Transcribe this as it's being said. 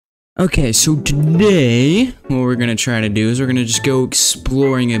Okay, so today, what we're gonna try to do is we're gonna just go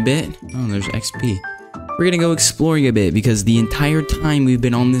exploring a bit. Oh, there's XP. We're gonna go exploring a bit because the entire time we've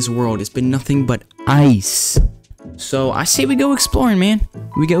been on this world, it's been nothing but ice. So I say we go exploring, man.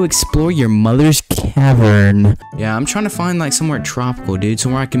 We go explore your mother's cavern. Yeah, I'm trying to find like somewhere tropical, dude.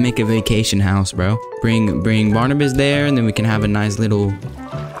 Somewhere I can make a vacation house, bro. Bring Barnabas there, and then we can have a nice little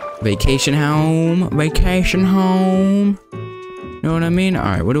vacation home. Vacation home. Know what I mean? All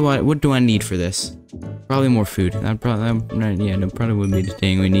right, what do I need for this? Probably more food. That probably would be the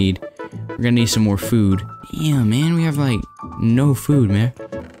thing we need. We're gonna need some more food. Yeah, man, we have like no food, man.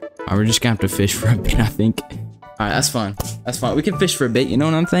 Alright, we're just gonna have to fish for a bit, I think. Alright, that's fine. That's fine. We can fish for a bit, you know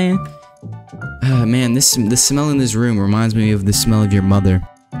what I'm saying? Man, the smell in this room reminds me of the smell of your mother.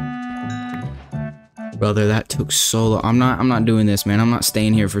 Brother, that took so long. I'm not doing this, man. I'm not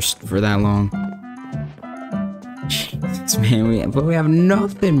staying here for that long. Jesus, man, we have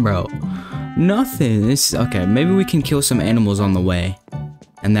nothing, bro. Nothing. Okay, maybe we can kill some animals on the way.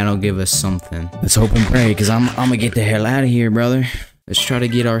 And that'll give us something. Let's hope and pray, because I'm gonna get the hell out of here, brother. Let's try to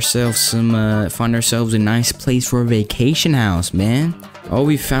get ourselves some, find ourselves a nice place for a vacation house, man. All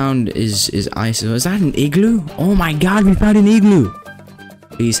we found is ice. Is that an igloo? Oh my god, we found an igloo.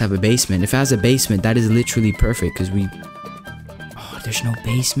 Please have a basement. If it has a basement, that is literally perfect, because we... Oh, there's no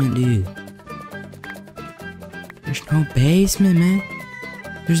basement, dude. There's no basement, man.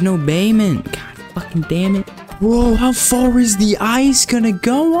 There's no basement. God fucking damn it. Bro, how far is the ice gonna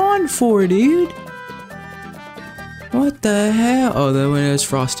go on for, dude? What the hell? Oh, there's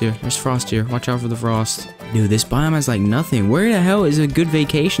frost here. There's frost here. Watch out for the frost. Dude, this biome has like nothing. Where the hell is a good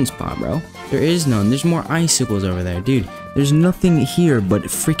vacation spot, bro? There is none. There's more icicles over there. Dude, there's nothing here but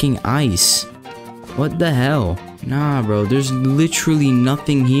freaking ice. What the hell? Nah, bro. There's literally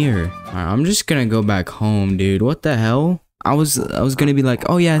nothing here. Alright, I'm just gonna go back home, dude. What the hell? I was gonna be like,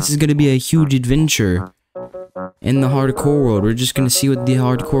 oh yeah, this is gonna be a huge adventure. In the hardcore world, we're just gonna see what the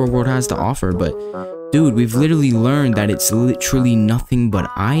hardcore world has to offer, but dude, we've literally learned that it's literally nothing but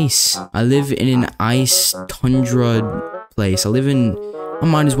ice. I live in an ice tundra place. I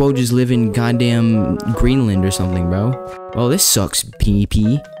might as well just live in goddamn Greenland or something, bro. Oh, this sucks,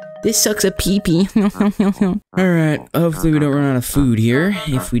 PP. This sucks a PP. Alright, hopefully we don't run out of food here.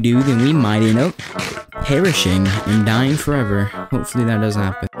 If we do, then we might end up perishing and dying forever. Hopefully that doesn't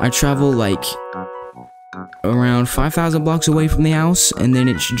happen. I travel like around 5,000 blocks away from the house, and then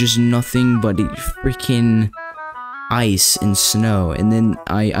it's just nothing but freaking ice and snow. And then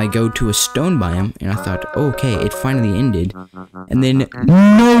I go to a stone biome, and I thought, okay, it finally ended. And then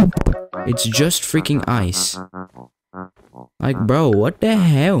nope, it's just freaking ice. Like, bro, what the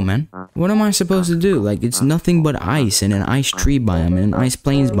hell, man? What am I supposed to do? Like, it's nothing but ice, and an ice tree biome, and an ice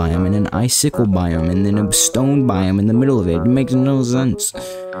plains biome, and an icicle biome, and then a stone biome in the middle of it. It makes no sense.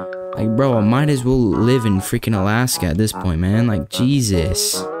 Like, bro, I might as well live in freaking Alaska at this point, man. Like,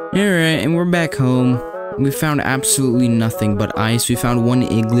 Jesus. Alright, and we're back home. We found absolutely nothing but ice. We found one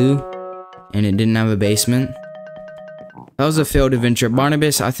igloo, and it didn't have a basement. That was a failed adventure.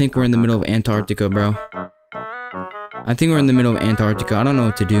 Barnabas, I think we're in the middle of Antarctica, bro. I think we're in the middle of Antarctica. I don't know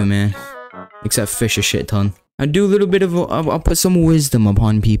what to do, man. Except fish a shit ton. I do a little bit of I'll put some wisdom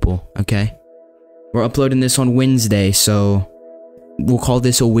upon people, okay? We're uploading this on Wednesday, so we'll call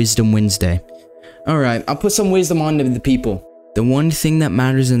this a Wisdom Wednesday. Alright, I'll put some wisdom on the people. The one thing that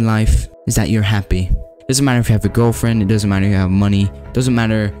matters in life is that you're happy. It doesn't matter if you have a girlfriend, it doesn't matter if you have money, it doesn't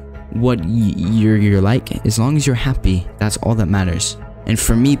matter what you're like. As long as you're happy, that's all that matters. And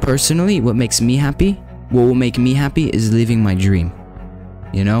for me personally, what makes me happy, what will make me happy is living my dream.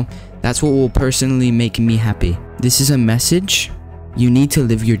 You know? That's what will personally make me happy. This is a message. You need to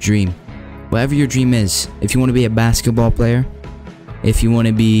live your dream. Whatever your dream is. If you want to be a basketball player, if you want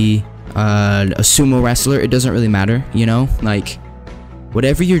to be a sumo wrestler, it doesn't really matter, you know? Like,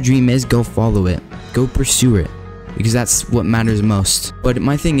 whatever your dream is, go follow it. Go pursue it. Because that's what matters most. But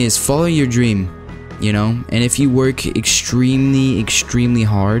my thing is, follow your dream, you know? And if you work extremely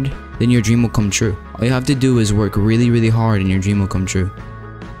hard, then your dream will come true. All you have to do is work really hard and your dream will come true.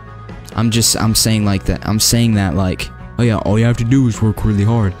 I'm saying like that. I'm saying that like, oh yeah, all you have to do is work really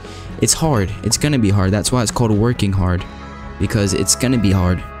hard. It's hard. It's gonna be hard. That's why it's called working hard. Because it's gonna be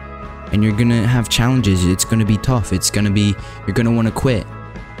hard. And you're gonna have challenges. It's gonna be tough. You're gonna wanna quit.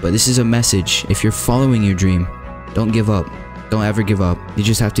 But this is a message. If you're following your dream, don't give up. Don't ever give up. You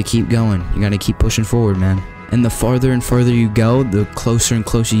just have to keep going. You gotta keep pushing forward, man. And the farther and farther you go, the closer and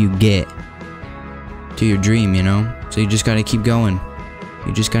closer you get to your dream, you know? So you just gotta keep going.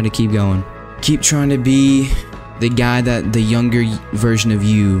 You just gotta keep going. Keep trying to be the guy that the younger version of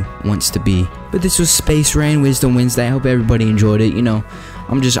you wants to be. But this was Space Rain Wisdom Wednesday. I hope everybody enjoyed it. You know,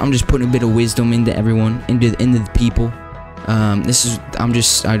 I'm just putting a bit of wisdom into everyone, into the people. I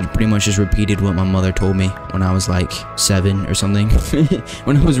pretty much just repeated what my mother told me when I was like 7 or something.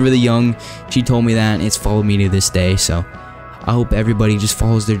 When I was really young, she told me that, and it's followed me to this day. So I hope everybody just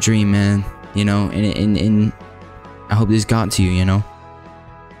follows their dream, man. You know, and I hope this got to you, you know.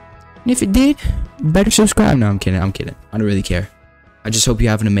 And if it did, better subscribe. No, I'm kidding. I don't really care. I just hope you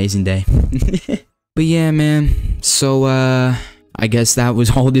have an amazing day. But yeah, man. So I guess that was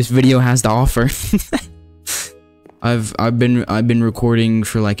all this video has to offer. I've been recording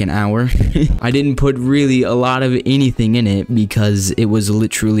for like an hour. I didn't put really a lot of anything in it because it was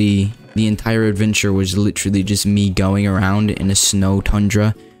literally, the entire adventure was literally just me going around in a snow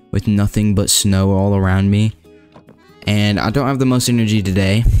tundra with nothing but snow all around me. And I don't have the most energy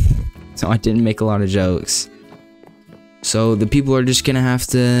today, so I didn't make a lot of jokes. So the people are just gonna have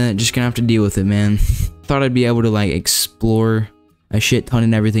to deal with it, man. Thought I'd be able to like explore a shit ton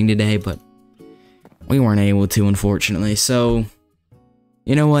and everything today, but we weren't able to, unfortunately. So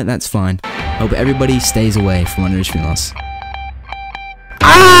you know what? That's fine. Hope everybody stays away from Under His Funerals.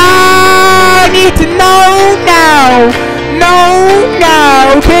 I need to know now. No,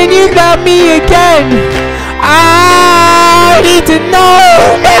 now. Can you love me again? I need to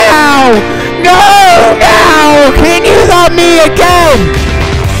know now.